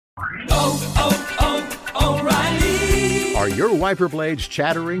O'Reilly. Are your wiper blades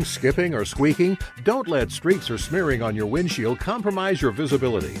chattering, skipping, or squeaking? Don't let streaks or smearing on your windshield compromise your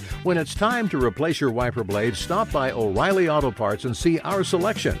visibility. When it's time to replace your wiper blades, stop by O'Reilly Auto Parts and see our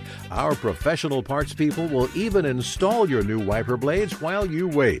selection. Our professional parts people will even install your new wiper blades while you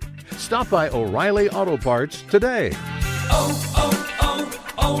wait. Stop by O'Reilly Auto Parts today.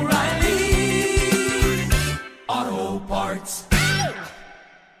 O'Reilly Auto Parts.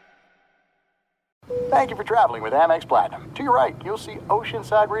 Thank you for traveling with Amex Platinum. To your right, you'll see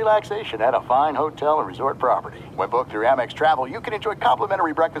oceanside relaxation at a fine hotel and resort property. When booked through Amex Travel, you can enjoy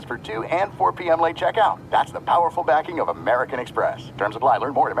complimentary breakfast for 2 and 4 p.m. late checkout. That's the powerful backing of American Express. Terms apply.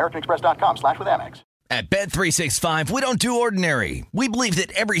 Learn more at americanexpress.com/withAmex. At Bet365, we don't do ordinary. We believe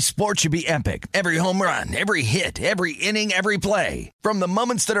that every sport should be epic. Every home run, every hit, every inning, every play. From the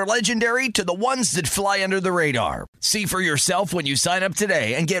moments that are legendary to the ones that fly under the radar. See for yourself when you sign up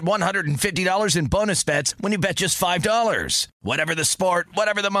today and get $150 in bonus bets when you bet just $5. Whatever the sport,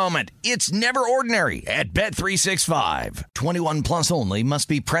 whatever the moment, it's never ordinary at Bet365. 21 plus only. Must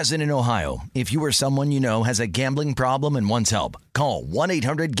be present in Ohio. If you or someone you know has a gambling problem and wants help, call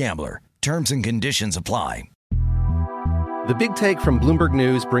 1-800-GAMBLER. Terms and conditions apply. The Big Take from Bloomberg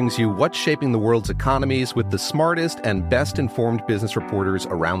News brings you what's shaping the world's economies with the smartest and best-informed business reporters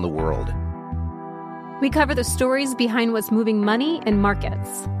around the world. We cover the stories behind what's moving money and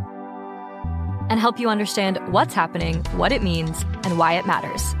markets, and help you understand what's happening, what it means, and why it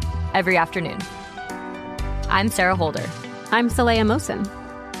matters every afternoon. I'm Sarah Holder. I'm Saleha Mohsin.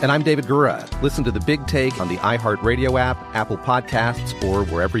 And I'm David Gura. Listen to The Big Take on the iHeartRadio app, Apple Podcasts, or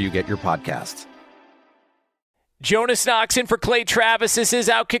wherever you get your podcasts. Jonas Knox in for Clay Travis. This is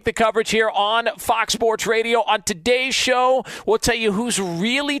Outkick the Coverage here on Fox Sports Radio. On today's show, we'll tell you who's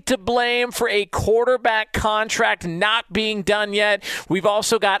really to blame for a quarterback contract not being done yet. We've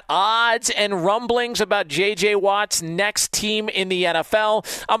also got odds and rumblings about J.J. Watt's next team in the NFL.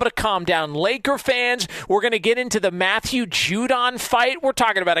 I'm going to calm down Laker fans. We're going to get into the Matthew Judon fight. We're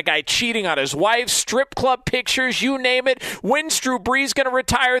talking about a guy cheating on his wife, strip club pictures, you name it. When's Drew Brees going to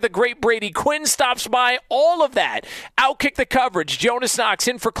retire? The great Brady Quinn stops by. All of that. Outkick the Coverage. Jonas Knox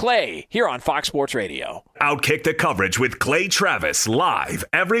in for Clay here on Fox Sports Radio. Outkick the Coverage with Clay Travis live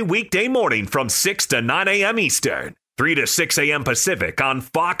every weekday morning from 6 to 9 a.m. Eastern, 3 to 6 a.m. Pacific on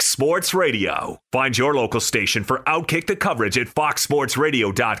Fox Sports Radio. Find your local station for Outkick the Coverage at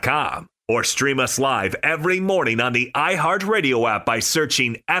foxsportsradio.com or stream us live every morning on the iHeartRadio app by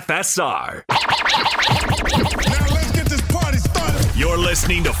searching FSR. Now let's get this party started. You're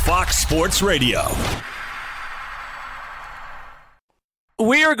listening to Fox Sports Radio.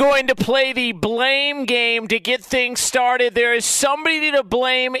 We are going to play the blame game to get things started. There is somebody to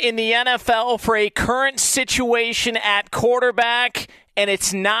blame in the NFL for a current situation at quarterback, and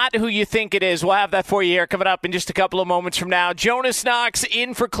it's not who you think it is. We'll have that for you here coming up in just a couple of moments from now. Jonas Knox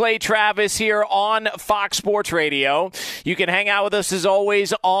in for Clay Travis here on Fox Sports Radio. You can hang out with us as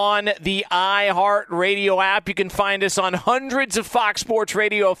always on the iHeartRadio app. You can find us on hundreds of Fox Sports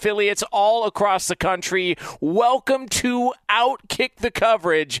Radio affiliates all across the country. Welcome to Outkick the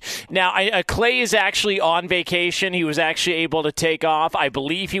Coverage. Now, Clay is actually on vacation. He was actually able to take off. I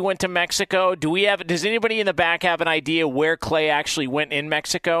believe he went to Mexico. Does anybody in the back have an idea where Clay actually went in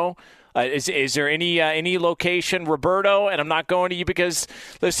Mexico? Is there any location, Roberto? And I'm not going to you because,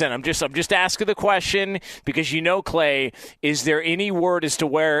 listen, I'm just asking the question because you know Clay. Is there any word as to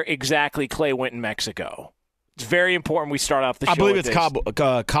where exactly Clay went in Mexico? It's very important we start off the show. I believe it's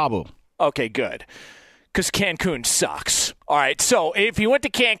Cabo. Okay, good. Because Cancun sucks. All right, so if you went to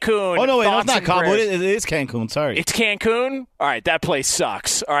Cancun... Oh, no, wait, no, it's not Cabo. It is Cancun, sorry. It's Cancun? All right, that place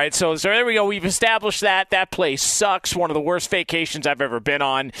sucks. All right, so there we go. We've established that. That place sucks. One of the worst vacations I've ever been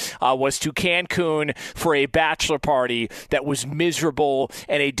on was to Cancun for a bachelor party that was miserable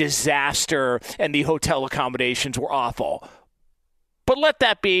and a disaster, and the hotel accommodations were awful. But let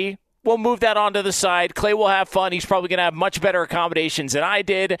that be. We'll move that on to the side. Clay will have fun. He's probably going to have much better accommodations than I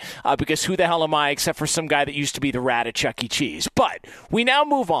did because who the hell am I except for some guy that used to be the rat at Chuck E. Cheese. But we now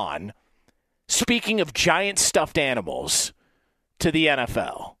move on, speaking of giant stuffed animals, to the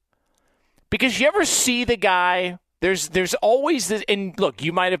NFL. Because you ever see the guy, there's always this, and look,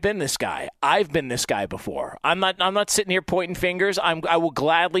 you might have been this guy. I've been this guy before. I'm not sitting here pointing fingers. I will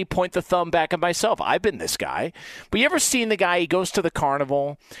gladly point the thumb back at myself. I've been this guy. But you ever seen the guy, he goes to the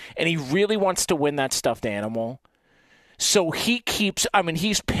carnival, and he really wants to win that stuffed animal? So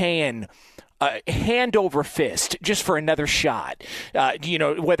he's paying hand over fist just for another shot.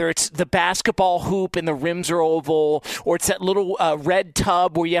 Whether it's the basketball hoop and the rims are oval, or it's that little red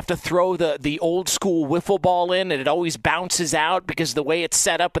tub where you have to throw the old school wiffle ball in and it always bounces out because of the way it's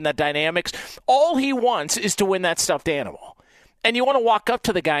set up and the dynamics. All he wants is to win that stuffed animal. And you want to walk up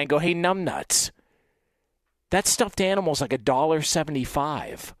to the guy and go, hey, numbnuts, that stuffed animal is like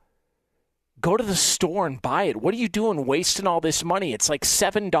 $1.75. Go to the store and buy it. What are you doing wasting all this money? It's like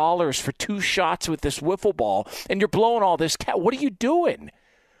 $7 for 2 shots with this wiffle ball, and you're blowing all this cash. What are you doing?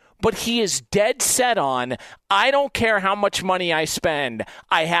 But he is dead set on, I don't care how much money I spend,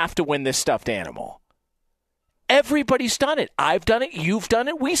 I have to win this stuffed animal. Everybody's done it. I've done it. You've done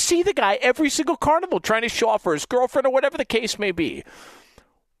it. We see the guy every single carnival trying to show off for his girlfriend or whatever the case may be.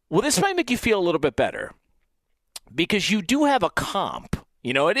 Well, this might make you feel a little bit better because you do have a comp.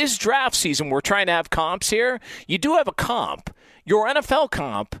 It is draft season. We're trying to have comps here. You do have a comp. Your NFL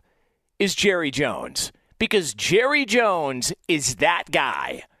comp is Jerry Jones because Jerry Jones is that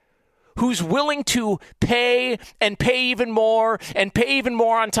guy who's willing to pay and pay even more and pay even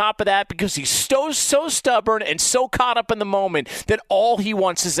more on top of that because he's so stubborn and so caught up in the moment that all he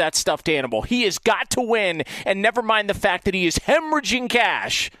wants is that stuffed animal. He has got to win, and never mind the fact that he is hemorrhaging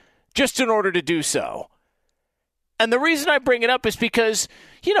cash just in order to do so. And the reason I bring it up is because,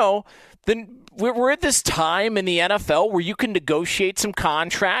 we're at this time in the NFL where you can negotiate some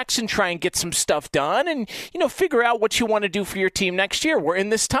contracts and try and get some stuff done and, figure out what you want to do for your team next year. We're in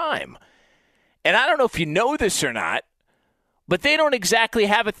this time. And I don't know if you know this or not, but they don't exactly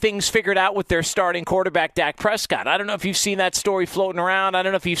have things figured out with their starting quarterback, Dak Prescott. I don't know if you've seen that story floating around. I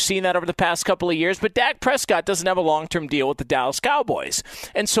don't know if you've seen that over the past couple of years, but Dak Prescott doesn't have a long-term deal with the Dallas Cowboys.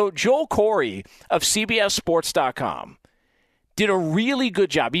 And so Joel Corey of CBSSports.com did a really good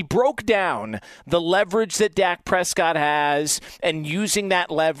job. He broke down the leverage that Dak Prescott has and using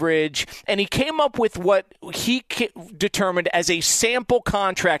that leverage, and he came up with what he determined as a sample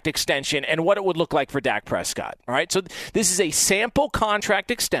contract extension and what it would look like for Dak Prescott. All right, so this is a sample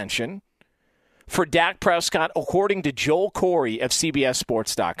contract extension for Dak Prescott, according to Joel Corey of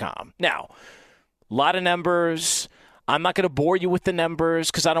CBSSports.com. Now, a lot of numbers. I'm not going to bore you with the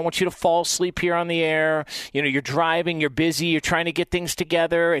numbers because I don't want you to fall asleep here on the air. You're driving, you're busy, you're trying to get things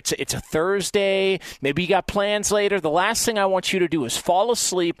together. It's a Thursday. Maybe you got plans later. The last thing I want you to do is fall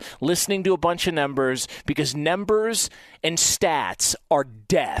asleep listening to a bunch of numbers because numbers and stats are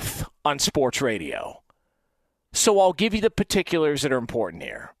death on sports radio. So I'll give you the particulars that are important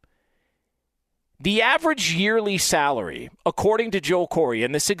here. The average yearly salary, according to Joel Corey,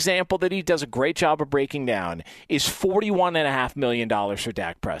 in this example that he does a great job of breaking down, is $41.5 million for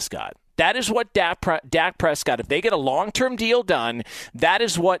Dak Prescott. That is what Dak Prescott, if they get a long-term deal done, that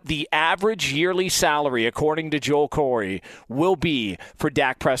is what the average yearly salary, according to Joel Corey, will be for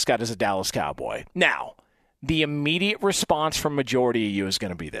Dak Prescott as a Dallas Cowboy. Now, the immediate response from majority of you is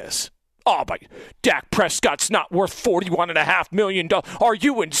going to be this. Oh, but Dak Prescott's not worth $41.5 million. Are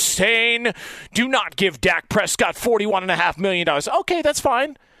you insane? Do not give Dak Prescott $41.5 million. Okay, that's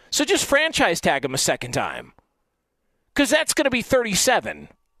fine. So just franchise tag him a second time. Because that's going to be 37.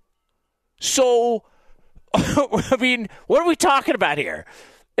 So, I mean, what are we talking about here?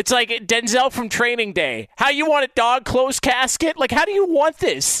 It's like Denzel from Training Day. How you want it, dog? Closed casket? Like, how do you want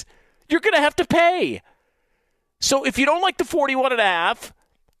this? You're going to have to pay. So if you don't like the 41.5,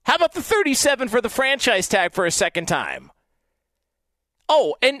 how about the 37 for the franchise tag for a second time?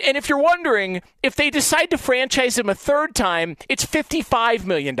 Oh, and if you're wondering, if they decide to franchise him a third time, it's $55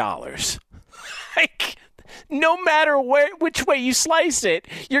 million. Like, no matter which way you slice it,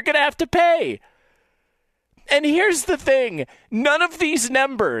 you're going to have to pay. And here's the thing. None of these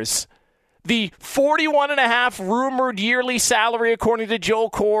numbers, the $41.5 rumored yearly salary according to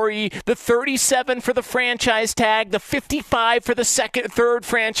Joel Corey, the $37 for the franchise tag, the $55 for the third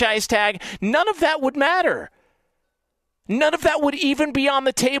franchise tag, none of that would matter. None of that would even be on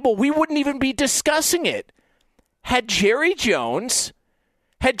the table. We wouldn't even be discussing it. Had Jerry Jones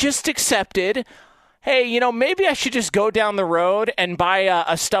had just accepted, hey, maybe I should just go down the road and buy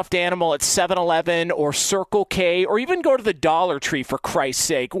a stuffed animal at 7-Eleven or Circle K or even go to the Dollar Tree, for Christ's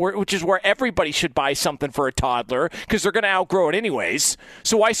sake, which is where everybody should buy something for a toddler because they're going to outgrow it anyways.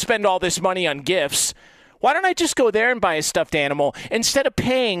 So why spend all this money on gifts? Why don't I just go there and buy a stuffed animal instead of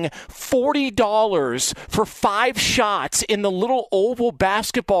paying $40 for 5 shots in the little oval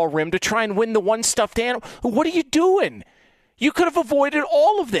basketball rim to try and win the one stuffed animal? What are you doing? You could have avoided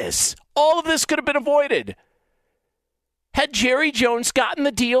all of this. All of this could have been avoided had Jerry Jones gotten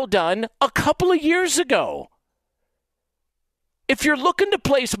the deal done a couple of years ago. if you're looking to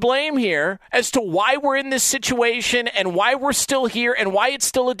place blame here as to why we're in this situation and why we're still here and why it's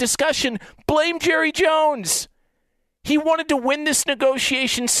still a discussion, blame Jerry Jones. He wanted to win this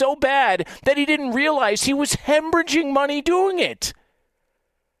negotiation so bad that he didn't realize he was hemorrhaging money doing it.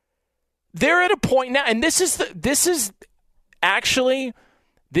 They're at a point now, and this is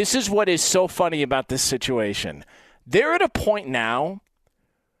what is so funny about this situation. They're at a point now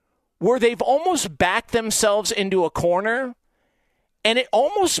where they've almost backed themselves into a corner, and it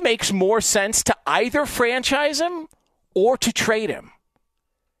almost makes more sense to either franchise him or to trade him.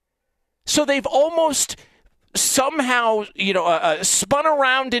 So they've almost somehow, spun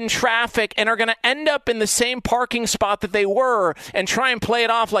around in traffic and are going to end up in the same parking spot that they were and try and play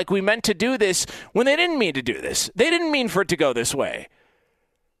it off like we meant to do this when they didn't mean to do this. They didn't mean for it to go this way.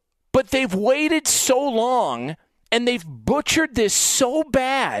 But they've waited so long and they've butchered this so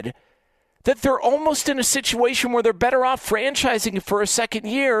bad that they're almost in a situation where they're better off franchising him for a second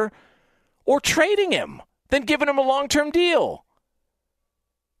year or trading him than giving him a long-term deal.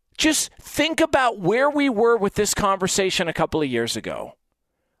 Just think about where we were with this conversation a couple of years ago.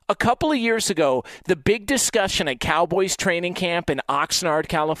 A couple of years ago, the big discussion at Cowboys training camp in Oxnard,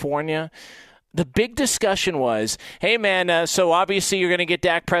 California, the big discussion was, hey, man, so obviously you're going to get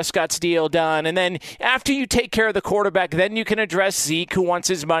Dak Prescott's deal done. And then after you take care of the quarterback, then you can address Zeke, who wants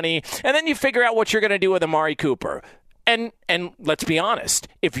his money. And then you figure out what you're going to do with Amari Cooper. And let's be honest,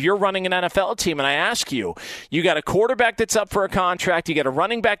 if you're running an NFL team and I ask you, you got a quarterback that's up for a contract, you got a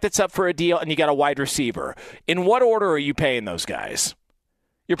running back that's up for a deal, and you got a wide receiver. In what order are you paying those guys?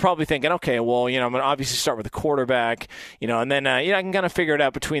 You're probably thinking, okay, well, I'm going to obviously start with the quarterback, and then I can kind of figure it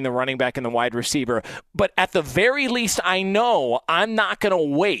out between the running back and the wide receiver. But at the very least, I know I'm not going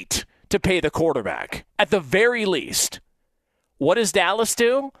to wait to pay the quarterback. At the very least. What does Dallas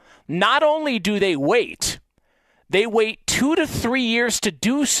do? Not only do they wait 2 to 3 years to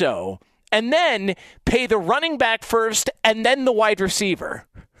do so, and then pay the running back first and then the wide receiver.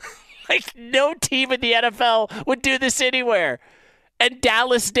 Like, no team in the NFL would do this anywhere. And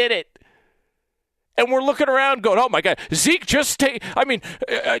Dallas did it. And we're looking around going, oh, my God, Zeke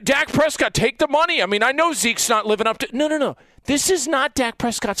Dak Prescott, take the money. I know Zeke's not living up to. No. This is not Dak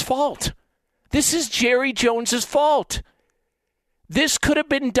Prescott's fault. This is Jerry Jones's fault. This could have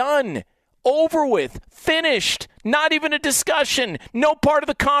been done. Over with, finished, not even a discussion, no part of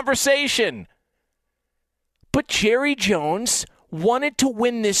the conversation. But Jerry Jones wanted to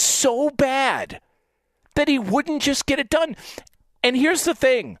win this so bad that he wouldn't just get it done. And here's the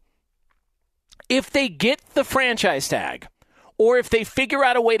thing. If they get the franchise tag, or if they figure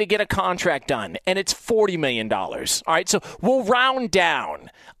out a way to get a contract done, and it's $40 million. All right, so we'll round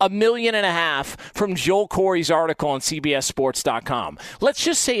down $1.5 million from Joel Corey's article on CBSSports.com. Let's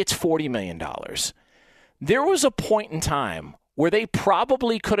just say it's $40 million. There was a point in time where they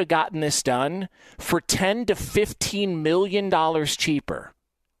probably could have gotten this done for $10 to $15 million cheaper.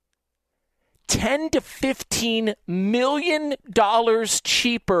 $10 to $15 million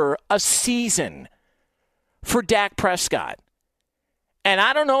cheaper a season for Dak Prescott. And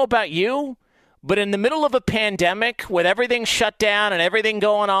I don't know about you, but in the middle of a pandemic with everything shut down and everything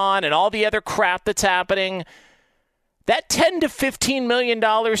going on and all the other crap that's happening, that $10 to $15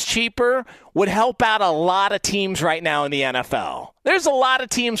 million cheaper would help out a lot of teams right now in the NFL. There's a lot of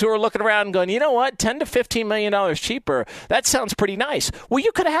teams who are looking around and going, you know what, $10 to $15 million cheaper, that sounds pretty nice. Well,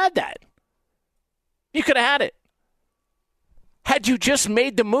 you could have had that. You could have had it. Had you just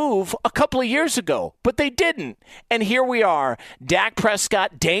made the move a couple of years ago, but they didn't. And here we are, Dak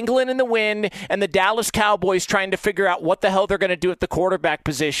Prescott dangling in the wind and the Dallas Cowboys trying to figure out what the hell they're going to do at the quarterback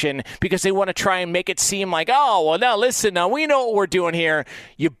position because they want to try and make it seem like, oh, well, now listen, now we know what we're doing here.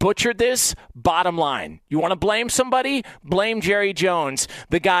 You butchered this, bottom line. You want to blame somebody? Blame Jerry Jones,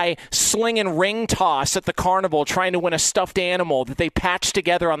 the guy slinging ring toss at the carnival trying to win a stuffed animal that they patched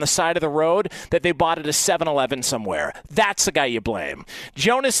together on the side of the road that they bought at a 7-Eleven somewhere. That's the guy you blame.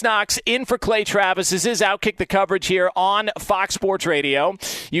 Jonas Knox in for Clay Travis. This is Outkick the Coverage here on Fox Sports Radio.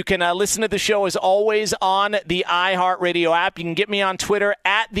 You can listen to the show as always on the iHeartRadio app. You can get me on Twitter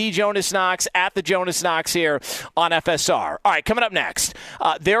at the Jonas Knox here on FSR. All right, coming up next,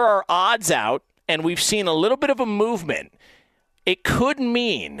 there are odds out, and we've seen a little bit of a movement. It could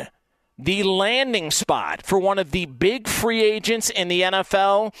mean the landing spot for one of the big free agents in the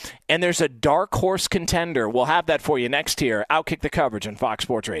NFL, and there's a dark horse contender. We'll have that for you next here. Outkick the Coverage on Fox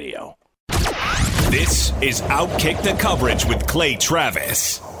Sports Radio. This is Outkick the Coverage with Clay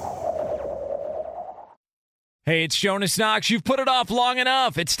Travis. Hey, it's Jonas Knox. You've put it off long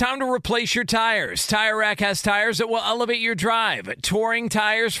enough. It's time to replace your tires. Tire Rack has tires that will elevate your drive. Touring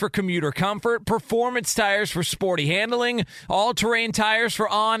tires for commuter comfort, performance tires for sporty handling, all-terrain tires for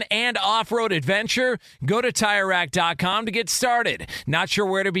on- and off-road adventure. Go to TireRack.com to get started. Not sure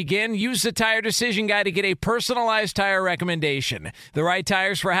where to begin? Use the Tire Decision Guide to get a personalized tire recommendation. The right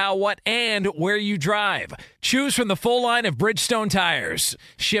tires for how, what, and where you drive. Choose from the full line of Bridgestone tires.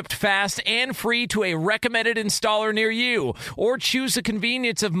 Shipped fast and free to a recommended installer near you, or choose the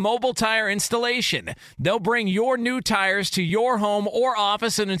convenience of mobile tire installation. They'll bring your new tires to your home or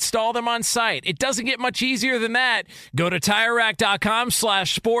office and install them on site. It doesn't get much easier than that. Go to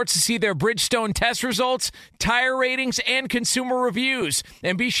TireRack.com/sports to see their Bridgestone test results, tire ratings, and consumer reviews.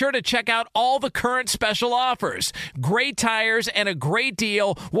 And be sure to check out all the current special offers. Great tires and a great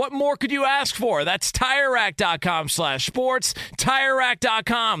deal. What more could you ask for? That's TireRack.com/sports.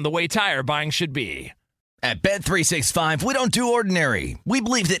 TireRack.com, the way tire buying should be. At Bet365, we don't do ordinary. We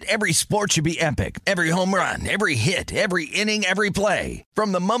believe that every sport should be epic. Every home run, every hit, every inning, every play.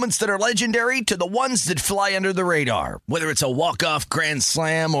 From the moments that are legendary to the ones that fly under the radar. Whether it's a walk-off grand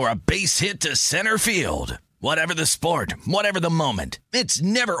slam or a base hit to center field. Whatever the sport, whatever the moment. It's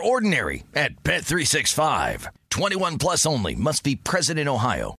never ordinary at Bet365. 21 plus only. Must be present in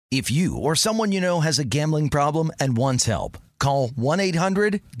Ohio. If you or someone you know has a gambling problem and wants help, call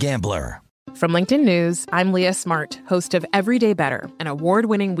 1-800-GAMBLER. From LinkedIn News, I'm Leah Smart, host of Everyday Better, an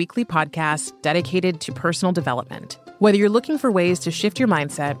award-winning weekly podcast dedicated to personal development. Whether you're looking for ways to shift your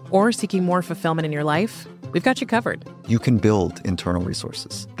mindset or seeking more fulfillment in your life, we've got you covered. You can build internal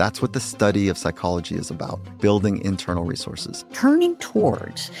resources. That's what the study of psychology is about, building internal resources. Turning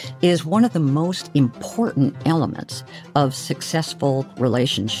towards is one of the most important elements of successful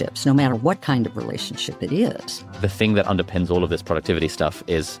relationships, no matter what kind of relationship it is. The thing that underpins all of this productivity stuff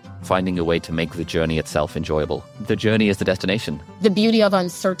is finding a way to make the journey itself enjoyable. The journey is the destination. The beauty of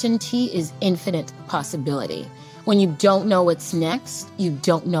uncertainty is infinite possibility. When you don't know what's next, you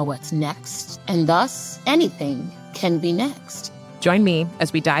don't know what's next. And thus, anything can be next. Join me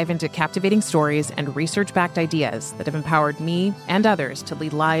as we dive into captivating stories and research-backed ideas that have empowered me and others to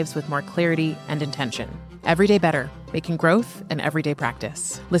lead lives with more clarity and intention. Everyday Better, making growth an everyday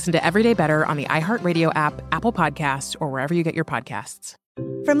practice. Listen to Everyday Better on the iHeartRadio app, Apple Podcasts, or wherever you get your podcasts.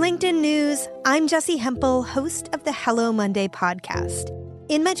 From LinkedIn News, I'm Jessie Hempel, host of the Hello Monday podcast.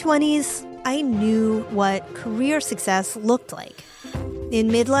 In my 20s, I knew what career success looked like. In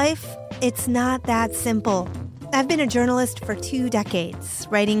midlife, it's not that simple. I've been a journalist for 2 decades,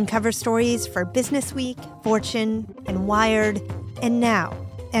 writing cover stories for Business Week, Fortune, and Wired. And now,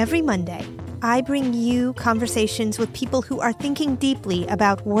 every Monday, I bring you conversations with people who are thinking deeply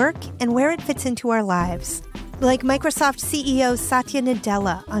about work and where it fits into our lives. Like Microsoft CEO Satya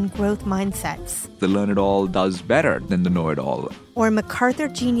Nadella on growth mindsets. The learn-it-all does better than the know-it-all. Or MacArthur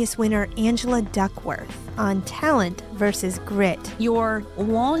Genius winner Angela Duckworth on talent versus grit. Your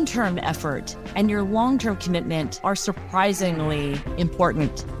long-term effort and your long-term commitment are surprisingly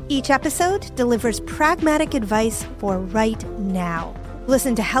important. Each episode delivers pragmatic advice for right now.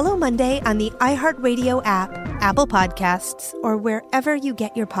 Listen to Hello Monday on the iHeartRadio app, Apple Podcasts, or wherever you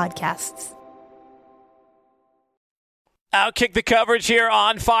get your podcasts. Outkick the coverage here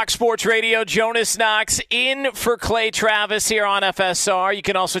on Fox Sports Radio. Jonas Knox in for Clay Travis here on FSR. You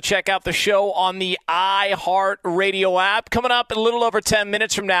can also check out the show on the iHeartRadio app. Coming up in a little over 10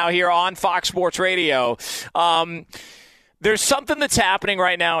 minutes from now here on Fox Sports Radio. There's something that's happening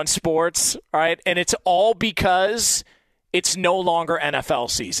right now in sports, all right? And it's all because it's no longer NFL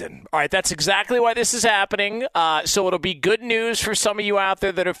season. All right, that's exactly why this is happening. So it'll be good news for some of you out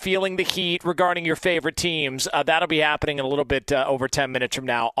there that are feeling the heat regarding your favorite teams. That'll be happening in a little bit over 10 minutes from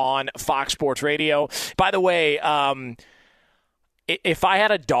now on Fox Sports Radio. By the way, if I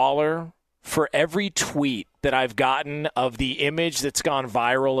had $1 for every tweet that I've gotten of the image that's gone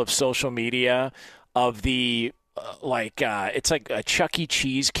viral of social media of the it's like a Chuck E.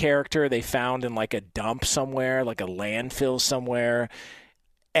 Cheese character they found in like a dump somewhere, like a landfill somewhere.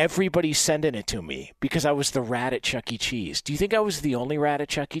 Everybody's sending it to me because I was the rat at Chuck E. Cheese. Do you think I was the only rat at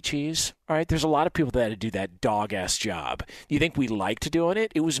Chuck E. Cheese? All right, there's a lot of people that had to do that dog-ass job. Do you think we liked doing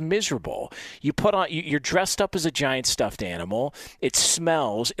it? It was miserable. You're dressed up as a giant stuffed animal. It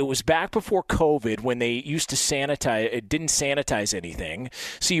smells. It was back before COVID when they used to sanitize. It didn't sanitize anything.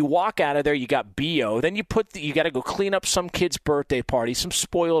 So you walk out of there, you got BO. Then you got to go clean up some kid's birthday party, some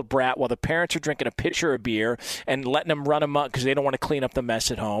spoiled brat, while the parents are drinking a pitcher of beer and letting them run amok because they don't want to clean up the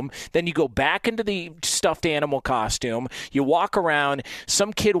mess at home. Then you go back into the stuffed animal costume. You walk around.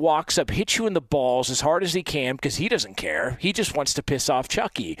 Some kid walks up, hits you in the balls as hard as he can because he doesn't care. He just wants to piss off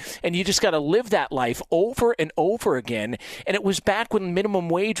Chucky. And you just got to live that life over and over again. And it was back when minimum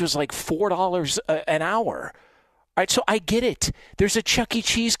wage was like $4 an hour. All right, so I get it. There's a Chuck E.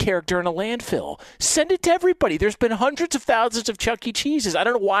 Cheese character in a landfill. Send it to everybody. There's been hundreds of thousands of Chuck E. Cheeses. I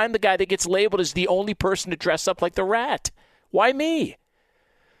don't know why I'm the guy that gets labeled as the only person to dress up like the rat. Why me?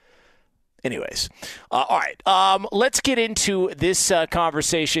 Anyways, all right. Let's get into this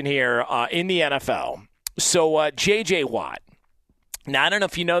conversation here in the NFL. So J.J. Watt. Now, I don't know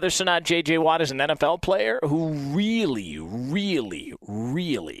if you know this or not. J.J. Watt is an NFL player who really, really,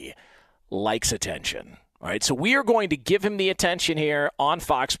 really likes attention. All right, so we are going to give him the attention here on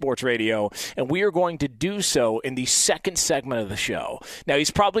Fox Sports Radio, and we are going to do so in the second segment of the show. Now, he's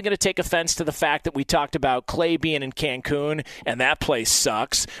probably going to take offense to the fact that we talked about Clay being in Cancun, and that place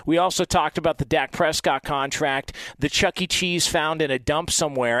sucks. We also talked about the Dak Prescott contract, the Chuck E. Cheese found in a dump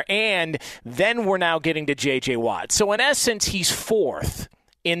somewhere, and then we're now getting to J.J. Watt. So, in essence, he's fourth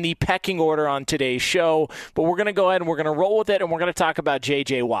in the pecking order on today's show, but we're going to go ahead and we're going to roll with it, and we're going to talk about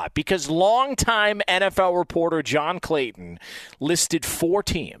J.J. Watt because longtime NFL reporter John Clayton listed four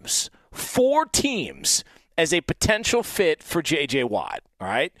teams as a potential fit for J.J. Watt, all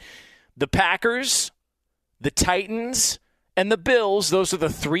right? The Packers, the Titans, and the Bills. Those are the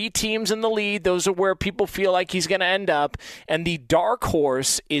three teams in the lead. Those are where people feel like he's going to end up, and the dark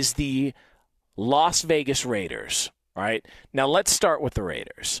horse is the Las Vegas Raiders. All right, now let's start with the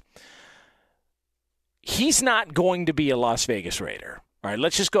Raiders. He's not going to be a Las Vegas Raider. All right,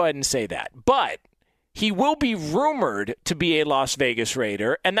 let's just go ahead and say that. But he will be rumored to be a Las Vegas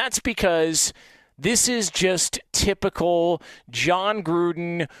Raider, and that's because this is just typical John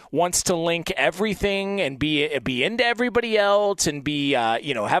Gruden wants to link everything and be into everybody else and be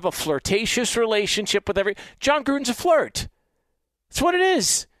have a flirtatious relationship with John Gruden's a flirt. That's what it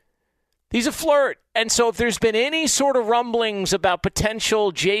is. He's a flirt. And so if there's been any sort of rumblings about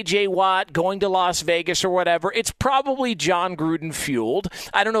potential J.J. Watt going to Las Vegas or whatever, it's probably John Gruden fueled.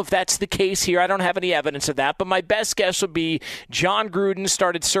 I don't know if that's the case here. I don't have any evidence of that. But my best guess would be John Gruden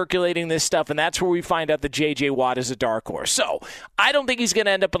started circulating this stuff, and that's where we find out that J.J. Watt is a dark horse. So I don't think he's going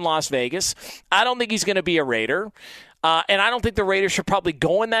to end up in Las Vegas. I don't think he's going to be a Raider. And I don't think the Raiders should probably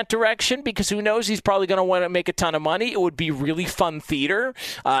go in that direction because who knows, he's probably going to want to make a ton of money. It would be really fun theater.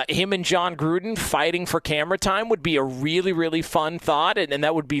 Him and John Gruden fighting for camera time would be a really, really fun thought, and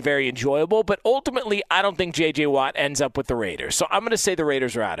that would be very enjoyable. But ultimately, I don't think J.J. Watt ends up with the Raiders. So I'm going to say the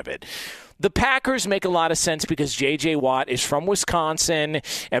Raiders are out of it. The Packers make a lot of sense because J.J. Watt is from Wisconsin,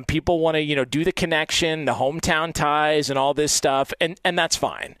 and people want to, do the connection, the hometown ties, and all this stuff, and that's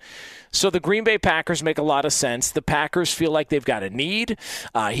fine. So the Green Bay Packers make a lot of sense. The Packers feel like they've got a need.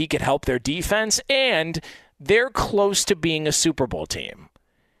 He could help their defense, and they're close to being a Super Bowl team.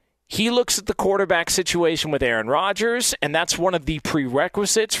 He looks at the quarterback situation with Aaron Rodgers, and that's one of the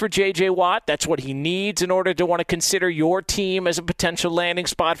prerequisites for J.J. Watt. That's what he needs in order to want to consider your team as a potential landing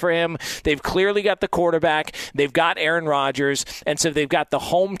spot for him. They've clearly got the quarterback. They've got Aaron Rodgers, and so they've got the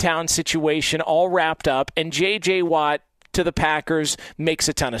hometown situation all wrapped up, and J.J. Watt to the Packers makes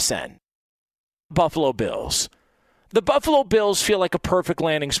a ton of sense. Buffalo Bills. The Buffalo Bills feel like a perfect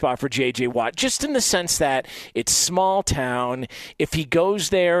landing spot for J.J. Watt, just in the sense that it's small town. If he goes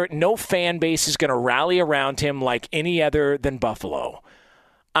there, no fan base is going to rally around him like any other than Buffalo.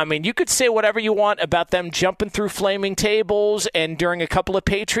 I mean, you could say whatever you want about them jumping through flaming tables, and during a couple of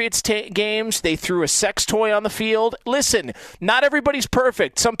Patriots games, they threw a sex toy on the field. Listen, not everybody's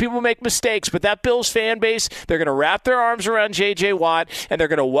perfect. Some people make mistakes, but that Bills fan base, they're going to wrap their arms around J.J. Watt, and they're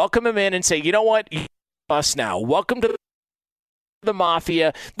going to welcome him in and say, you know what, us now. Welcome to the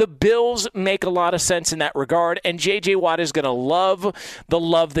Mafia. The Bills make a lot of sense in that regard, and J.J. Watt is going to love the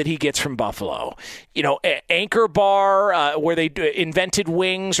love that he gets from Buffalo. Anchor Bar, where they invented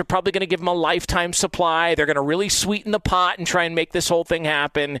wings, are probably going to give him a lifetime supply. They're going to really sweeten the pot and try and make this whole thing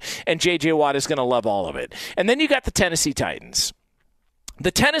happen, and J.J. Watt is going to love all of it. And then you got the Tennessee Titans.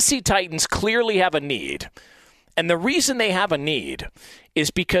 The Tennessee Titans clearly have a need. And the reason they have a need is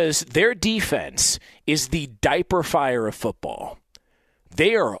because their defense is the diaper fire of football.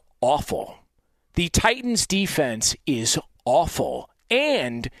 They are awful. The Titans' defense is awful,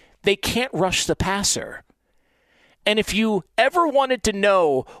 and they can't rush the passer. And if you ever wanted to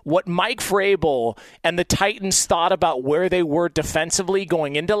know what Mike Vrabel and the Titans thought about where they were defensively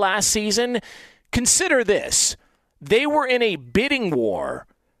going into last season, consider this. They were in a bidding war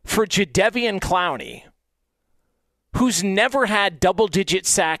for Jadeveon Clowney, who's never had double-digit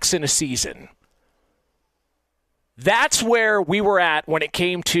sacks in a season. That's where we were at when it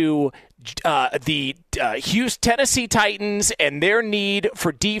came to the Tennessee Titans and their need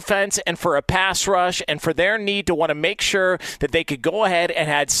for defense and for a pass rush and for their need to want to make sure that they could go ahead and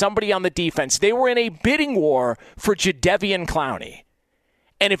had somebody on the defense. They were in a bidding war for Jadeveon Clowney.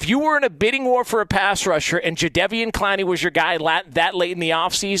 And if you were in a bidding war for a pass rusher and Jadeveon Clowney was your guy that late in the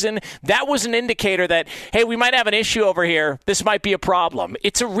offseason, that was an indicator that, hey, we might have an issue over here. This might be a problem.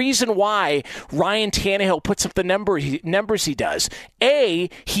 It's a reason why Ryan Tannehill puts up the numbers he does. A,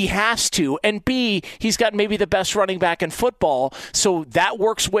 he has to, and B, he's got maybe the best running back in football, so that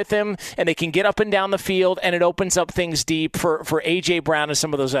works with him, and they can get up and down the field, and it opens up things deep for A.J. Brown and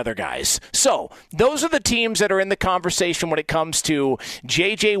some of those other guys. So those are the teams that are in the conversation when it comes to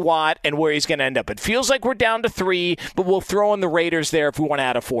J.J. Watt and where he's going to end up. It feels like we're down to 3, but we'll throw in the Raiders there if we want to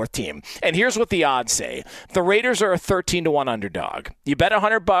add a 4th team. And here's what the odds say. The Raiders are a 13-1 underdog. You bet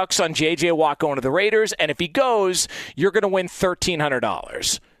 $100 on J.J. Watt going to the Raiders, and if he goes, you're going to win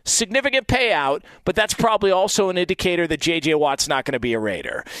 $1,300. Significant payout, but that's probably also an indicator that J.J. Watt's not going to be a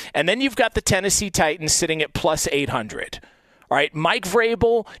Raider. And then you've got the Tennessee Titans sitting at plus 800. All right, Mike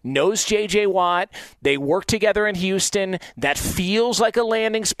Vrabel knows J.J. Watt. They work together in Houston. That feels like a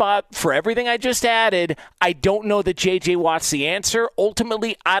landing spot for everything I just added. I don't know that J.J. Watt's the answer.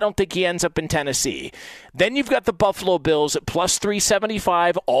 Ultimately, I don't think he ends up in Tennessee. Then you've got the Buffalo Bills at plus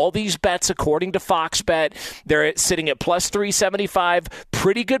 375. All these bets, according to Fox Bet, they're sitting at plus 375.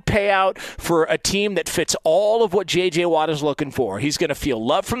 Pretty good payout for a team that fits all of what J.J. Watt is looking for. He's going to feel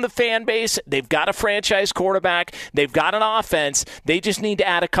love from the fan base. They've got a franchise quarterback. They've got an offense. They just need to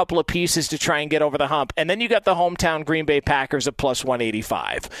add a couple of pieces to try and get over the hump. And then you got the hometown Green Bay Packers at plus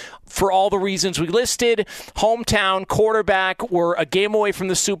 185. For all the reasons we listed, hometown quarterback, we're a game away from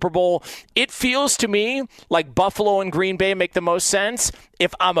the Super Bowl. It feels to me like Buffalo and Green Bay make the most sense.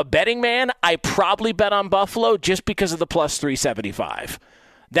 If I'm a betting man, I probably bet on Buffalo just because of the plus 375.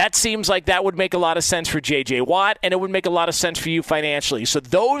 That seems like that would make a lot of sense for J.J. Watt, and it would make a lot of sense for you financially. So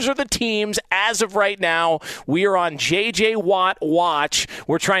those are the teams as of right now. We are on J.J. Watt watch.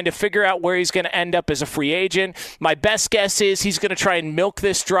 We're trying to figure out where he's going to end up as a free agent. My best guess is he's going to try and milk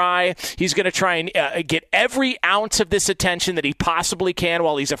this dry. He's going to try and get every ounce of this attention that he possibly can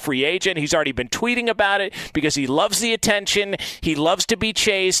while he's a free agent. He's already been tweeting about it because he loves the attention. He loves to be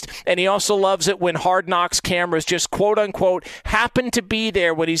chased, and he also loves it when Hard Knocks cameras just quote-unquote happen to be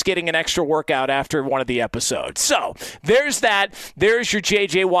there when he's getting an extra workout after one of the episodes. So there's that. There's your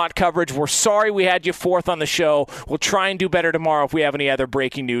J.J. Watt coverage. We're sorry we had you 4th on the show. We'll try and do better tomorrow if we have any other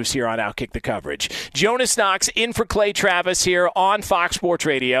breaking news here on Outkick the Coverage. Jonas Knox in for Clay Travis here on Fox Sports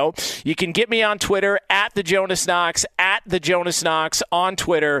Radio. You can get me on Twitter at the Jonas Knox on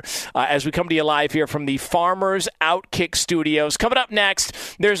Twitter as we come to you live here from the Farmers Outkick Studios. Coming up next,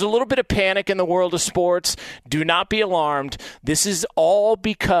 there's a little bit of panic in the world of sports. Do not be alarmed. This is all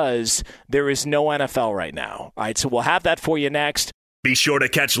because there is no NFL right now. All right, so we'll have that for you next. Be sure to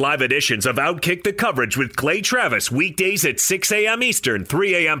catch live editions of Outkick the Coverage with Clay Travis weekdays at 6 a.m. Eastern,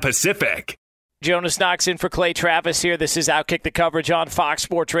 3 a.m. Pacific. Jonas Knox in for Clay Travis here. This is Outkick the Coverage on Fox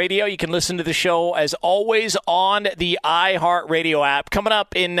Sports Radio. You can listen to the show, as always, on the iHeartRadio app. Coming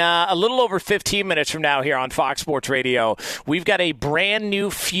up in a little over 15 minutes from now here on Fox Sports Radio, we've got a brand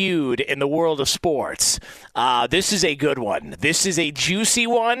new feud in the world of sports. This is a good one. This is a juicy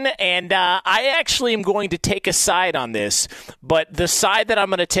one, and I actually am going to take a side on this, but the side that I'm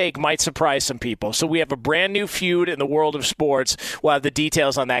going to take might surprise some people. So we have a brand new feud in the world of sports. We'll have the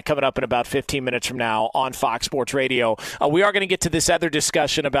details on that coming up in about 15 minutes from now on Fox Sports Radio. We are going to get to this other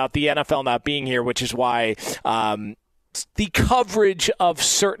discussion about the NFL not being here, which is why the coverage of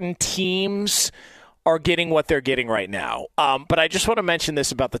certain teams are getting what they're getting right now. But I just want to mention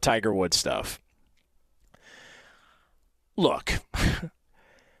this about the Tiger Woods stuff. Look,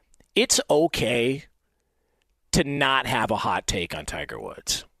 it's okay to not have a hot take on Tiger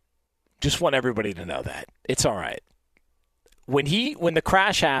Woods. Just want everybody to know that. It's all right. When the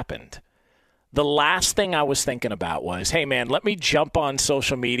crash happened, the last thing I was thinking about was, hey, man, let me jump on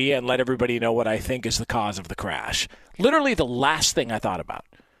social media and let everybody know what I think is the cause of the crash. Literally the last thing I thought about.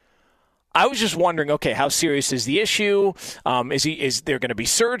 I was just wondering, okay, how serious is the issue? Is there going to be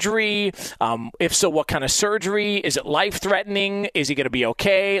surgery? If so, what kind of surgery? Is it life-threatening? Is he going to be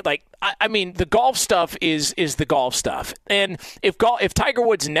okay? Like, I mean, the golf stuff is the golf stuff. And if Tiger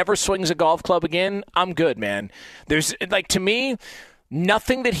Woods never swings a golf club again, I'm good, man. There's, like, to me,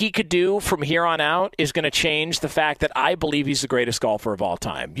 nothing that he could do from here on out is going to change the fact that I believe he's the greatest golfer of all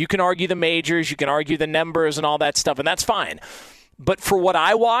time. You can argue the majors, you can argue the numbers and all that stuff, and that's fine. But for what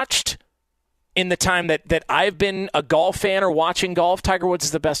I watched, in the time that I've been a golf fan or watching golf, Tiger Woods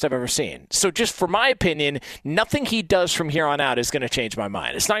is the best I've ever seen. So just for my opinion, nothing he does from here on out is going to change my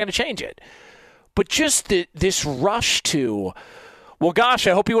mind. It's not going to change it. But just this rush to, well, gosh,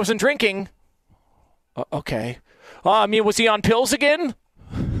 I hope he wasn't drinking. Okay. I mean, was he on pills again?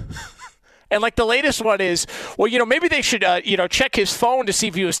 And like the latest one is, well, maybe they should, check his phone to see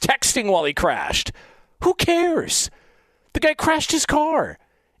if he was texting while he crashed. Who cares? The guy crashed his car.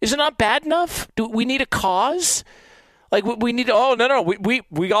 Is it not bad enough? Do we need a cause? Like we need? Oh no,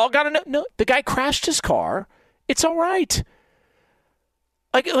 we all got to know. No, the guy crashed his car. It's all right.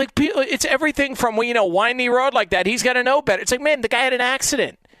 Like it's everything from windy road like that. He's got to know better. It's like, man, the guy had an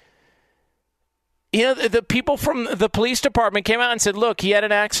accident. The people from the police department came out and said, look, he had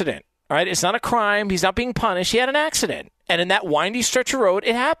an accident. All right, it's not a crime. He's not being punished. He had an accident. And in that windy stretch of road,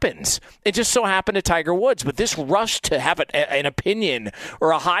 it happens. It just so happened to Tiger Woods. But this rush to have an opinion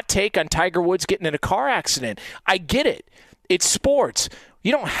or a hot take on Tiger Woods getting in a car accident, I get it. It's sports.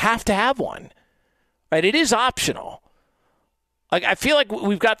 You don't have to have one. Right? It is optional. Like, I feel like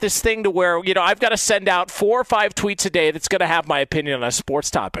we've got this thing to where, I've got to send out 4 or 5 tweets a day that's going to have my opinion on a sports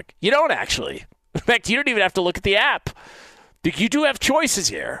topic. You don't actually. In fact, you don't even have to look at the app. You do have choices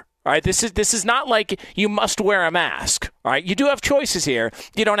here. All right, this is not like you must wear a mask. All right, you do have choices here.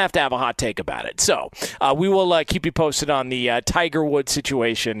 You don't have to have a hot take about it. So we will keep you posted on the Tiger Woods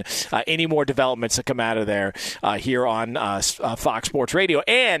situation, any more developments that come out of there here on Fox Sports Radio.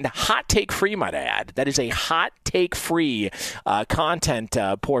 And hot take free, might I add. That is a hot take free content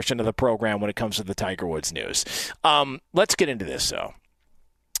portion of the program when it comes to the Tiger Woods news. Let's get into this, though.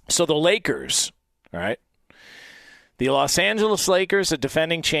 So the Lakers, all right? The Los Angeles Lakers, the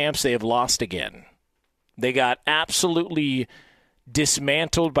defending champs, they have lost again. They got absolutely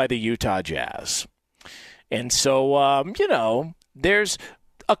dismantled by the Utah Jazz. And so, there's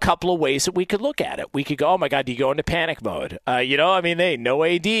a couple of ways that we could look at it. We could go, oh, my God, do you go into panic mode? They no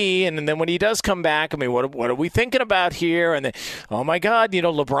AD. And then when he does come back, what are we thinking about here? And then, oh, my God,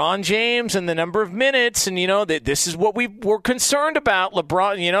 LeBron James and the number of minutes. And, this is what we were concerned about.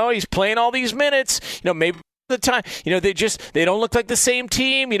 LeBron, he's playing all these minutes. Maybe the time, they don't look like the same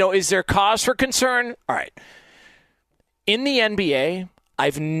team. Is there cause for concern? All right. In the NBA,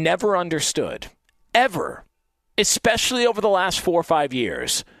 I've never understood, ever, especially over the last 4 or 5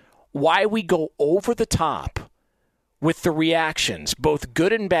 years, why we go over the top with the reactions, both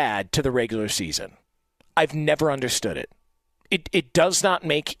good and bad, to the regular season. I've never understood it. It does not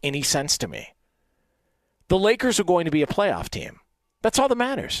make any sense to me. The Lakers are going to be a playoff team. That's all that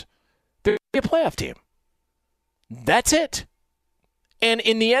matters. They're going to be a playoff team. That's it. And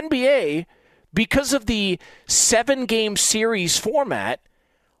in the NBA, because of the 7-game series format,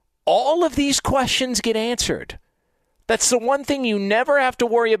 all of these questions get answered. That's the one thing you never have to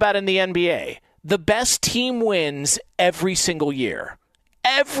worry about in the NBA. The best team wins every single year.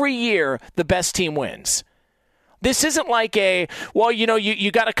 Every year, the best team wins. This isn't like you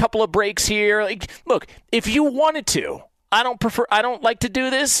got a couple of breaks here. Like, look, if you wanted to, I don't like to do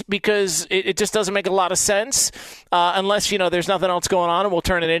this because it just doesn't make a lot of sense unless, there's nothing else going on and we'll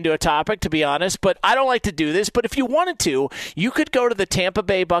turn it into a topic, to be honest. But I don't like to do this. But if you wanted to, you could go to the Tampa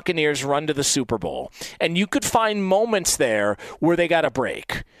Bay Buccaneers run to the Super Bowl, and you could find moments there where they got a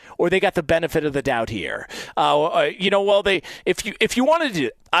break or they got the benefit of the doubt here. If you wanted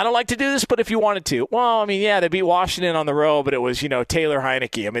to, I don't like to do this, but if you wanted to, they beat Washington on the road, but it was, Taylor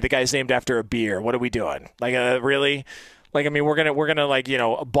Heineke. The guy's named after a beer. What are we doing? Really? We're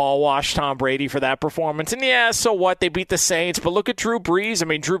gonna ball wash Tom Brady for that performance. And yeah, so what? They beat the Saints, but look at Drew Brees.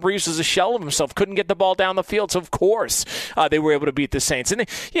 Drew Brees was a shell of himself, couldn't get the ball down the field. So of course they were able to beat the Saints. And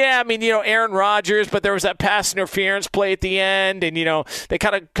Aaron Rodgers, but there was that pass interference play at the end, and they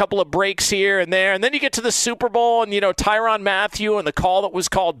cut a couple of breaks here and there, and then you get to the Super Bowl, and Tyrann Mathieu and the call that was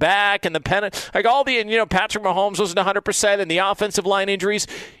called back, and the penalty, all the Patrick Mahomes wasn't 100%, and the offensive line injuries.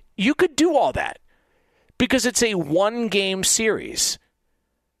 You could do all that, because it's a 1-game series.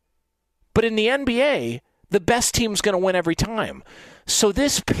 But in the NBA, the best team's going to win every time. So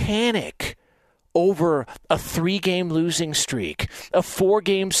this panic over a 3-game losing streak, a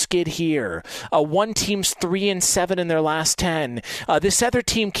 4-game skid here, one team's 3-7 in their last 10, this other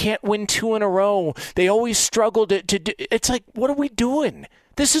team can't win 2 in a row. They always struggle to do. It's like, what are we doing?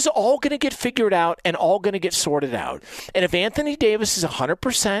 This is all going to get figured out and all going to get sorted out. And if Anthony Davis is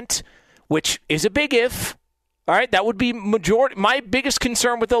 100%, which is a big if, All right, that would be majority. My biggest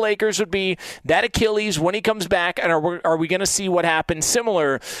concern with the Lakers would be that Achilles when he comes back, and are we going to see what happens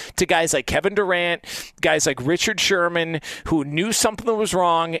similar to guys like Kevin Durant, guys like Richard Sherman, who knew something was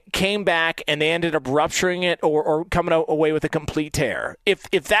wrong, came back, and they ended up rupturing it or coming away with a complete tear. If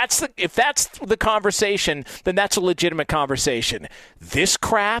that's the conversation, then that's a legitimate conversation. This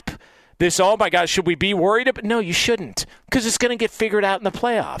crap, this, oh my gosh, should we be worried about? No, you shouldn't, because it's going to get figured out in the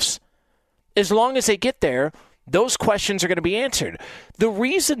playoffs. As long as they get there, those questions are going to be answered. The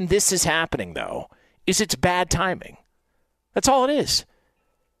reason this is happening, though, is it's bad timing. That's all it is.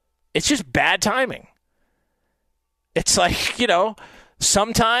 It's just bad timing. It's like,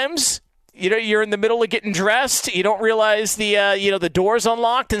 sometimes, you're in the middle of getting dressed. You don't realize the door's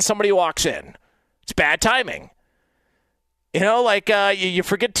unlocked and somebody walks in. It's bad timing. You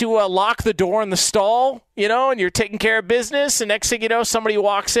forget to lock the door in the stall, and you're taking care of business, and next thing you know, somebody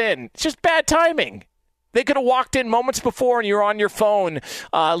walks in. It's just bad timing. They could have walked in moments before and you're on your phone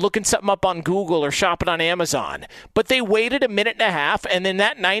looking something up on Google or shopping on Amazon. But they waited a minute and a half, and in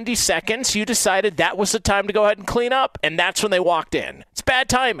that 90 seconds, you decided that was the time to go ahead and clean up, and that's when they walked in. It's bad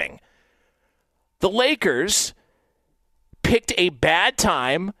timing. The Lakers picked a bad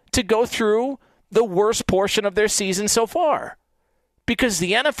time to go through the worst portion of their season so far. Because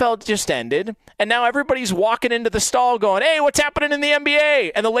the NFL just ended, and now everybody's walking into the stall going, hey, what's happening in the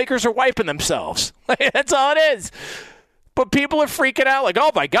NBA? And the Lakers are wiping themselves. That's all it is. But people are freaking out like,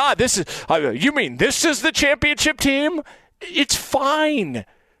 oh, my God, you mean this is the championship team? It's fine.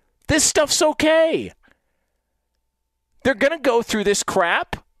 This stuff's okay. They're going to go through this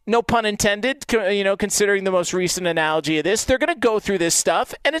crap. No pun intended, considering the most recent analogy of this. They're going to go through this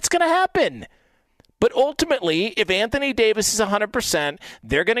stuff, and it's going to happen. But ultimately, if Anthony Davis is 100%,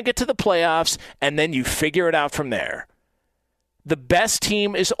 they're going to get to the playoffs, and then you figure it out from there. The best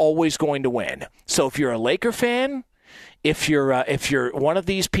team is always going to win. So if you're a Laker fan, if you're one of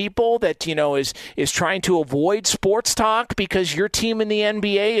these people that is trying to avoid sports talk because your team in the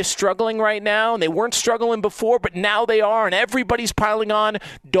NBA is struggling right now and they weren't struggling before, but now they are and everybody's piling on,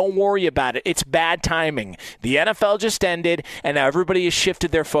 don't worry about it. It's bad timing. The NFL just ended and now everybody has shifted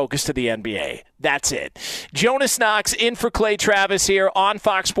their focus to the NBA. That's it. Jonas Knox in for Clay Travis here on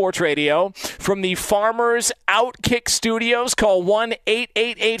Fox Sports Radio from the Farmers Outkick Studios. Call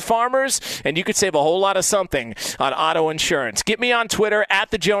 1-888-FARMERS and you could save a whole lot of something on auto insurance. Get me on Twitter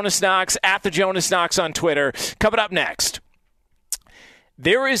at the Jonas Knox on Twitter. Coming up next,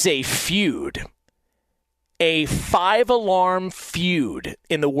 there is a feud, a 5-alarm feud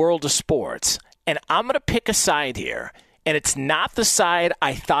in the world of sports, and I'm going to pick a side here. And it's not the side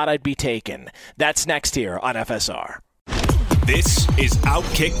I thought I'd be taking. That's next here on FSR. This is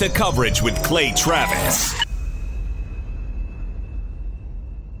Outkick the Coverage with Clay Travis.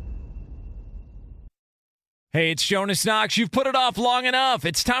 Hey, it's Jonas Knox. You've put it off long enough.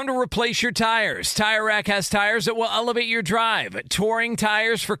 It's time to replace your tires. Tire Rack has tires that will elevate your drive. Touring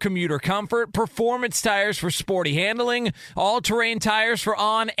tires for commuter comfort, performance tires for sporty handling, all-terrain tires for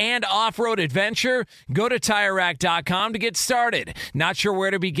on- and off-road adventure. Go to TireRack.com to get started. Not sure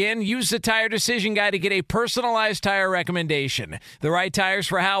where to begin? Use the Tire Decision Guide to get a personalized tire recommendation. The right tires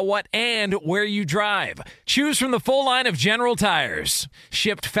for how, what, and where you drive. Choose from the full line of General Tires.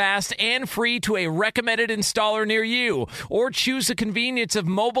 Shipped fast and free to a recommended installer near you, or choose the convenience of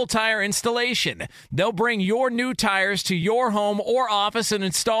mobile tire installation. They'll bring your new tires to your home or office and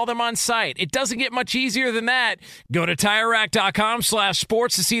install them on site. It doesn't get much easier than that. Go to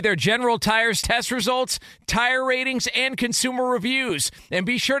TireRack.com/sports to see their General Tires test results, tire ratings, and consumer reviews. And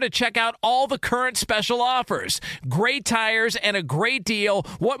be sure to check out all the current special offers. Great tires and a great deal.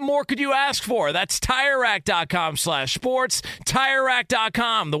 What more could you ask for? That's TireRack.com/sports.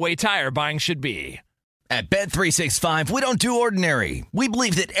 TireRack.com, the way tire buying should be. At Bet365, we don't do ordinary. We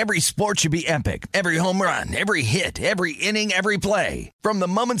believe that every sport should be epic. Every home run, every hit, every inning, every play. From the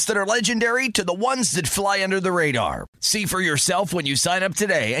moments that are legendary to the ones that fly under the radar. See for yourself when you sign up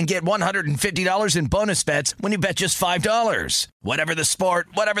today and get $150 in bonus bets when you bet just $5. Whatever the sport,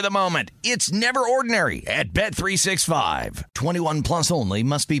 whatever the moment, it's never ordinary at Bet365. 21 plus only.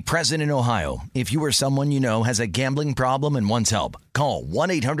 Must be present in Ohio. If you or someone you know has a gambling problem and wants help, call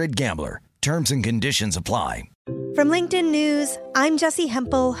 1-800-GAMBLER. Terms and conditions apply. From LinkedIn News, I'm Jessie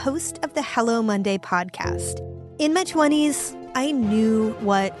Hempel, host of the Hello Monday podcast. In my 20s, I knew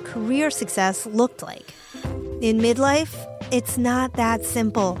what career success looked like. In midlife, it's not that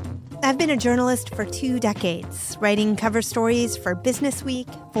simple. I've been a journalist for 2 decades, writing cover stories for Business Week,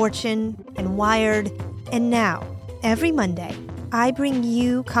 Fortune, and Wired. And now, every Monday, I bring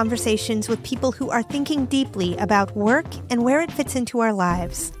you conversations with people who are thinking deeply about work and where it fits into our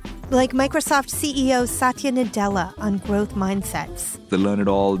lives. Like Microsoft CEO Satya Nadella on growth mindsets. The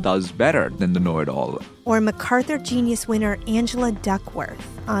learn-it-all does better than the know-it-all. Or MacArthur Genius winner Angela Duckworth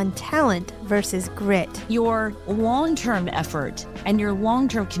on talent versus grit. Your long-term effort and your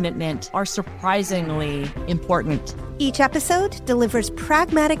long-term commitment are surprisingly important. Each episode delivers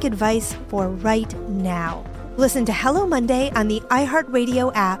pragmatic advice for right now. Listen to Hello Monday on the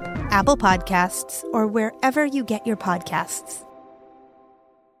iHeartRadio app, Apple Podcasts, or wherever you get your podcasts.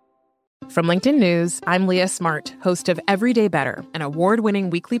 From LinkedIn News, I'm Leah Smart, host of Everyday Better, an award-winning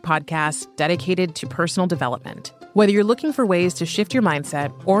weekly podcast dedicated to personal development. Whether you're looking for ways to shift your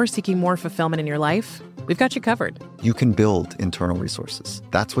mindset or seeking more fulfillment in your life, we've got you covered. You can build internal resources.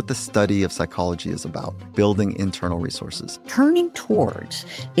 That's what the study of psychology is about, building internal resources. Turning towards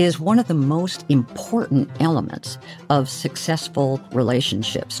is one of the most important elements of successful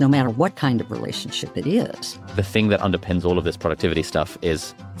relationships, no matter what kind of relationship it is. The thing that underpins all of this productivity stuff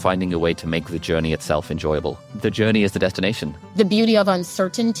is finding a way to make the journey itself enjoyable. The journey is the destination. The beauty of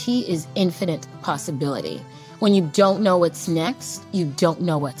uncertainty is infinite possibility. When you don't know what's next, you don't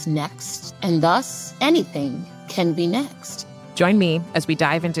know what's next. And thus, anything can be next. Join me as we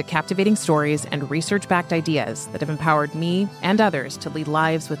dive into captivating stories and research-backed ideas that have empowered me and others to lead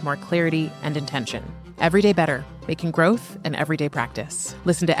lives with more clarity and intention. Everyday Better, making growth an everyday practice.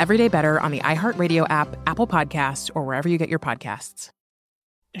 Listen to Everyday Better on the iHeartRadio app, Apple Podcasts, or wherever you get your podcasts.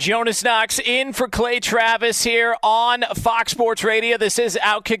 Jonas Knox in for Clay Travis here on Fox Sports Radio. This is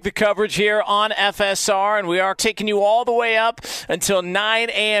Outkick the Coverage here on FSR, and we are taking you all the way up until 9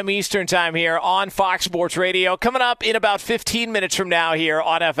 a.m. Eastern time here on Fox Sports Radio. Coming up in about 15 minutes from now here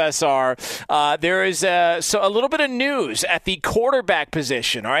on FSR, there is a little bit of news at the quarterback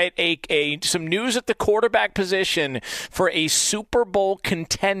position, all right? Some news at the quarterback position for a Super Bowl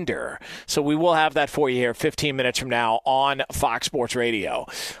contender. So we will have that for you here 15 minutes from now on Fox Sports Radio.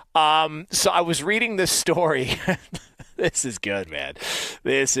 So I was reading this story. This is good, man.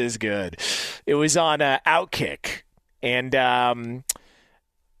 This is good. It was on Outkick. And,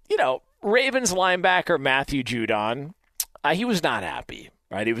 Ravens linebacker Matthew Judon, he was not happy.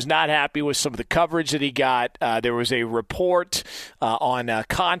 Right, he was not happy with some of the coverage that he got. There was a report on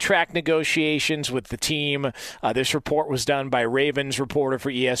contract negotiations with the team. This report was done by Ravens reporter for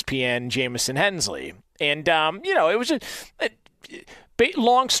ESPN, Jamison Hensley. And, it was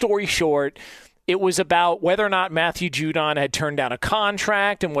long story short, it was about whether or not Matthew Judon had turned down a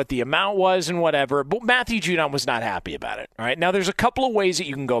contract and what the amount was and whatever. But Matthew Judon was not happy about it. All right, now there's a couple of ways that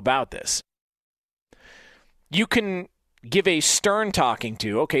you can go about this. You can give a stern talking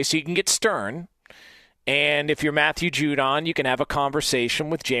to. Okay, so you can get stern. And if you're Matthew Judon, you can have a conversation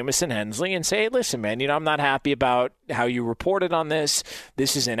with Jamison Hensley and say, hey, listen, man, I'm not happy about how you reported on this.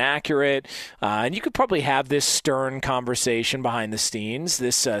 This is inaccurate. And you could probably have this stern conversation behind the scenes,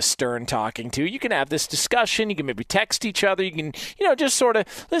 this stern talking to. You can have this discussion. You can maybe text each other. You can, just sort of,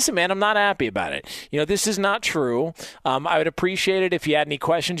 listen, man, I'm not happy about it. This is not true. I would appreciate it if you had any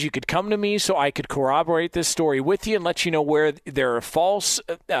questions. You could come to me so I could corroborate this story with you and let you know where there are false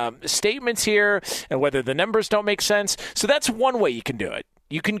statements here and whether the numbers don't make sense. So that's one way you can do it.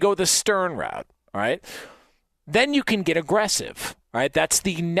 You can go the stern route, all right? Then you can get aggressive, right? That's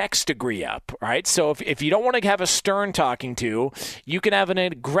the next degree up, right? So if you don't want to have a stern talking to, you can have an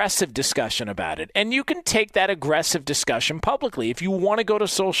aggressive discussion about it. And you can take that aggressive discussion publicly. If you want to go to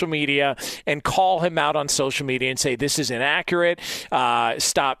social media and call him out on social media and say, this is inaccurate,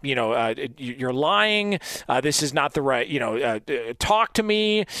 stop, you're lying, this is not the right, talk to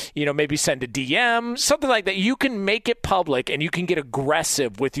me, maybe send a DM, something like that. You can make it public and you can get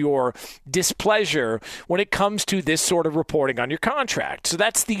aggressive with your displeasure when it comes to this sort of reporting on your contract. So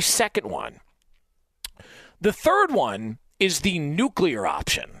that's the second one. The third one is the nuclear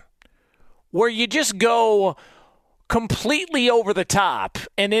option, where you just go completely over the top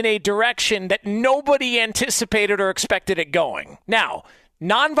and in a direction that nobody anticipated or expected it going. Now,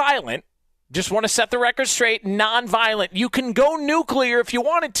 nonviolent, just want to set the record straight, nonviolent. You can go nuclear if you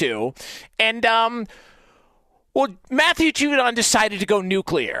wanted to. And, Matthew Judon decided to go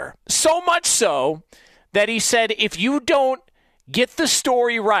nuclear. So much so that he said, if you don't get the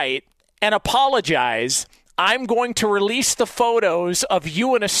story right and apologize, I'm going to release the photos of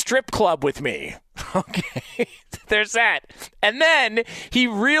you in a strip club with me. Okay, there's that. And then he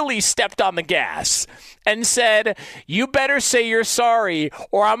really stepped on the gas and said, you better say you're sorry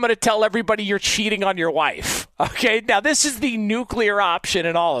or I'm going to tell everybody you're cheating on your wife. Okay, now this is the nuclear option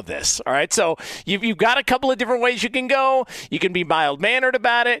in all of this. All right, so you've got a couple of different ways you can go. You can be mild-mannered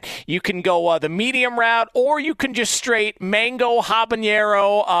about it. You can go the medium route, or you can just straight mango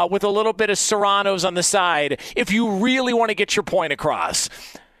habanero with a little bit of serranos on the side if you really want to get your point across.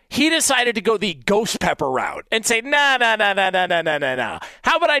 he decided to go the ghost pepper route and say, nah.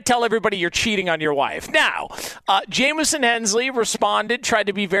 How about I tell everybody you're cheating on your wife? Now, Jamison Hensley responded, tried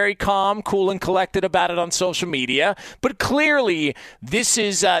to be very calm, cool, and collected about it on social media. But clearly, this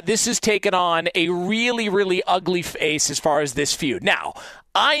is taken on a really, really ugly face as far as this feud. Now,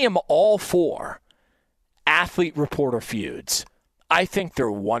 I am all for athlete-reporter feuds. I think they're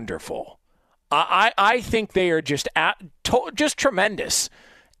wonderful. I think they are just tremendous.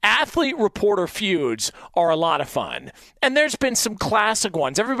 Athlete-reporter feuds are a lot of fun. And there's been some classic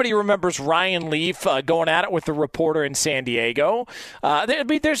ones. Everybody remembers Ryan Leaf going at it with the reporter in San Diego.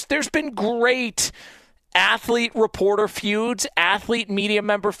 There's been great athlete-reporter feuds, athlete-media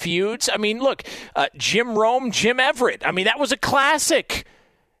member feuds. I mean, look, Jim Rome, Jim Everett. I mean, that was a classic.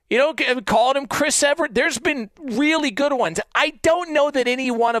 You know, called him Chris Everett. There's been really good ones. I don't know that any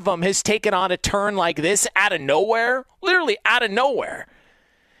one of them has taken on a turn like this out of nowhere, literally out of nowhere.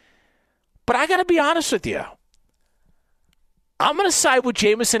 But I got to be honest with you. I'm going to side with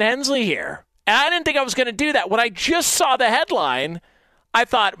Jamison Hensley here. And I didn't think I was going to do that. When I just saw the headline, I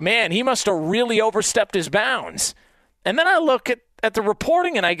thought, man, he must have really overstepped his bounds. And then I look at the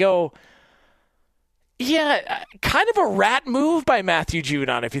reporting and I go, yeah, kind of a rat move by Matthew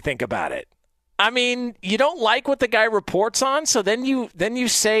Judon if you think about it. I mean, you don't like what the guy reports on, so then you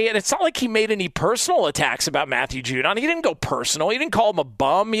say, and it's not like he made any personal attacks about Matthew Judon. He didn't go personal. He didn't call him a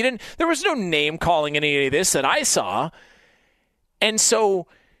bum. There was no name calling any of this that I saw. And so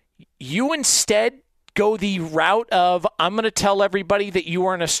you instead go the route of, I'm going to tell everybody that you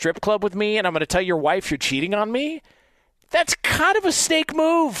were in a strip club with me, and I'm going to tell your wife you're cheating on me. That's kind of a snake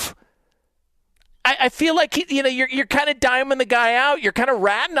move. I feel like you're kind of diming the guy out. You're kind of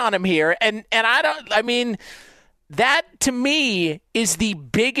ratting on him here, and that to me is the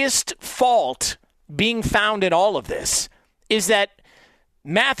biggest fault being found in all of this. Is that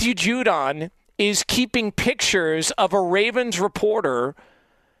Matthew Judon is keeping pictures of a Ravens reporter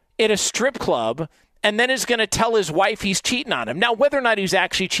in a strip club, and then is going to tell his wife he's cheating on him. Now, whether or not he's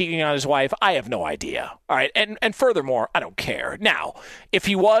actually cheating on his wife, I have no idea. All right, and furthermore, I don't care. Now, if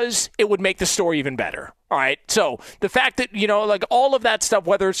he was, it would make the story even better. All right, so the fact that, like all of that stuff,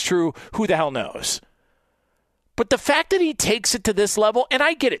 whether it's true, who the hell knows? But the fact that he takes it to this level, and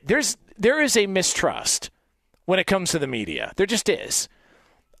I get it, there is a mistrust when it comes to the media. There just is.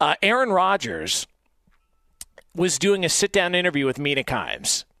 Aaron Rodgers was doing a sit-down interview with Mina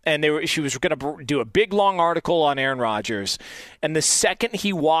Kimes. And she was going to do a big, long article on Aaron Rodgers. And the second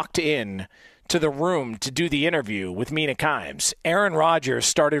he walked in to the room to do the interview with Mina Kimes, Aaron Rodgers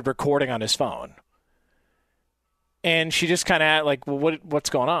started recording on his phone. And she just kind of like, well,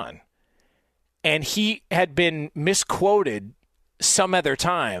 what's going on? And he had been misquoted some other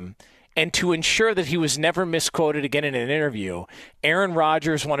time. And to ensure that he was never misquoted again in an interview, Aaron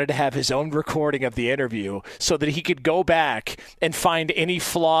Rodgers wanted to have his own recording of the interview so that he could go back and find any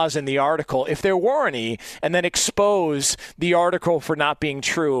flaws in the article, if there were any, and then expose the article for not being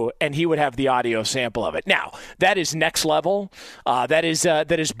true, and he would have the audio sample of it. Now, that is next level. That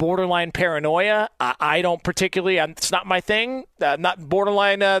is borderline paranoia. I don't particularly, it's not my thing. Not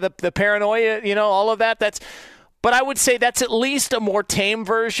borderline the paranoia, all of that. But I would say that's at least a more tame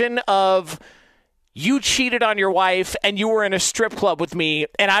version of you cheated on your wife and you were in a strip club with me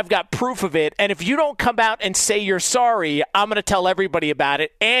and I've got proof of it. And if you don't come out and say you're sorry, I'm going to tell everybody about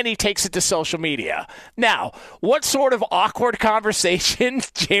it. And he takes it to social media. Now, what sort of awkward conversation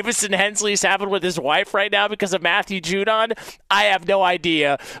Jamison Hensley's having with his wife right now because of Matthew Judon? I have no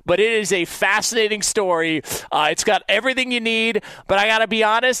idea, but it is a fascinating story. It's got everything you need, but I got to be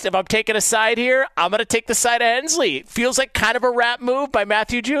honest, if I'm taking a side here, I'm going to take the side of Hensley. It feels like kind of a rap move by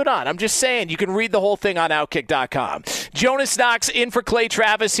Matthew Judon. I'm just saying, you can read the whole thing on Outkick.com. Jonas Knox in for Clay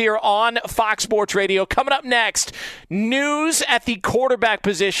Travis here on Fox Sports Radio. Coming up next, news at the quarterback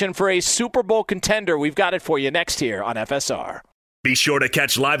position for a Super Bowl contender. We've got it for you next here on FSR. Be sure to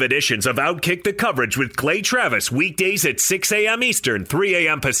catch live editions of Outkick the Coverage with Clay Travis weekdays at 6 a.m. Eastern, 3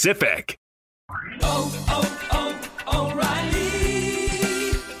 a.m. Pacific.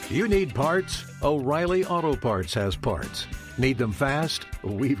 O'Reilly. You need parts? O'Reilly Auto Parts has parts. Need them fast?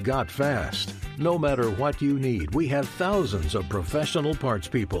 We've got fast. No matter what you need, we have thousands of professional parts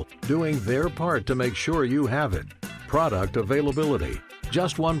people doing their part to make sure you have it. Product availability.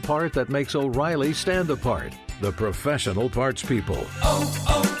 Just one part that makes O'Reilly stand apart. The professional parts people.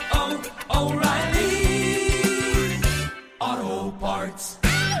 O'Reilly Auto Parts.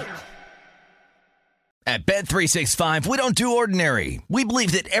 At Bet365, we don't do ordinary. We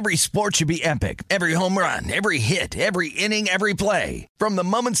believe that every sport should be epic. Every home run, every hit, every inning, every play. From the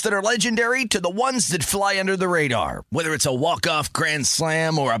moments that are legendary to the ones that fly under the radar. Whether it's a walk-off grand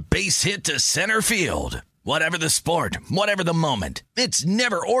slam or a base hit to center field. Whatever the sport, whatever the moment. It's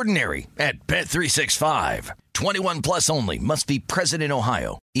never ordinary at Bet365. 21 plus only. Must be present in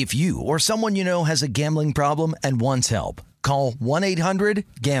Ohio. If you or someone you know has a gambling problem and wants help, call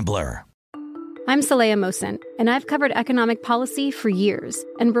 1-800-GAMBLER. I'm Saleha Mohsin, and I've covered economic policy for years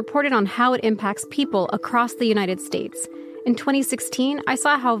and reported on how it impacts people across the United States. In 2016, I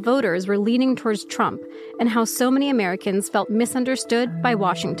saw how voters were leaning towards Trump and how so many Americans felt misunderstood by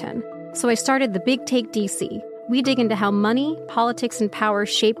Washington. So I started The Big Take DC. We dig into how money, politics, and power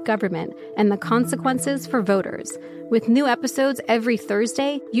shape government and the consequences for voters. With new episodes every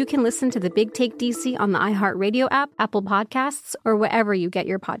Thursday, you can listen to The Big Take DC on the iHeartRadio app, Apple Podcasts, or wherever you get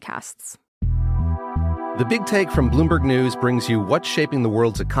your podcasts. The Big Take from Bloomberg News brings you what's shaping the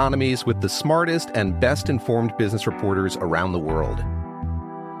world's economies with the smartest and best-informed business reporters around the world.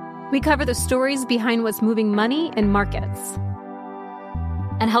 We cover the stories behind what's moving money and markets.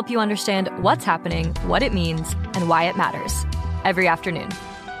 And help you understand what's happening, what it means, and why it matters. Every afternoon.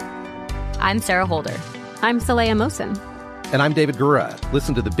 I'm Sarah Holder. I'm Saleha Mohsin. And I'm David Gura.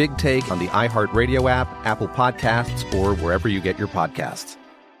 Listen to The Big Take on the iHeartRadio app, Apple Podcasts, or wherever you get your podcasts.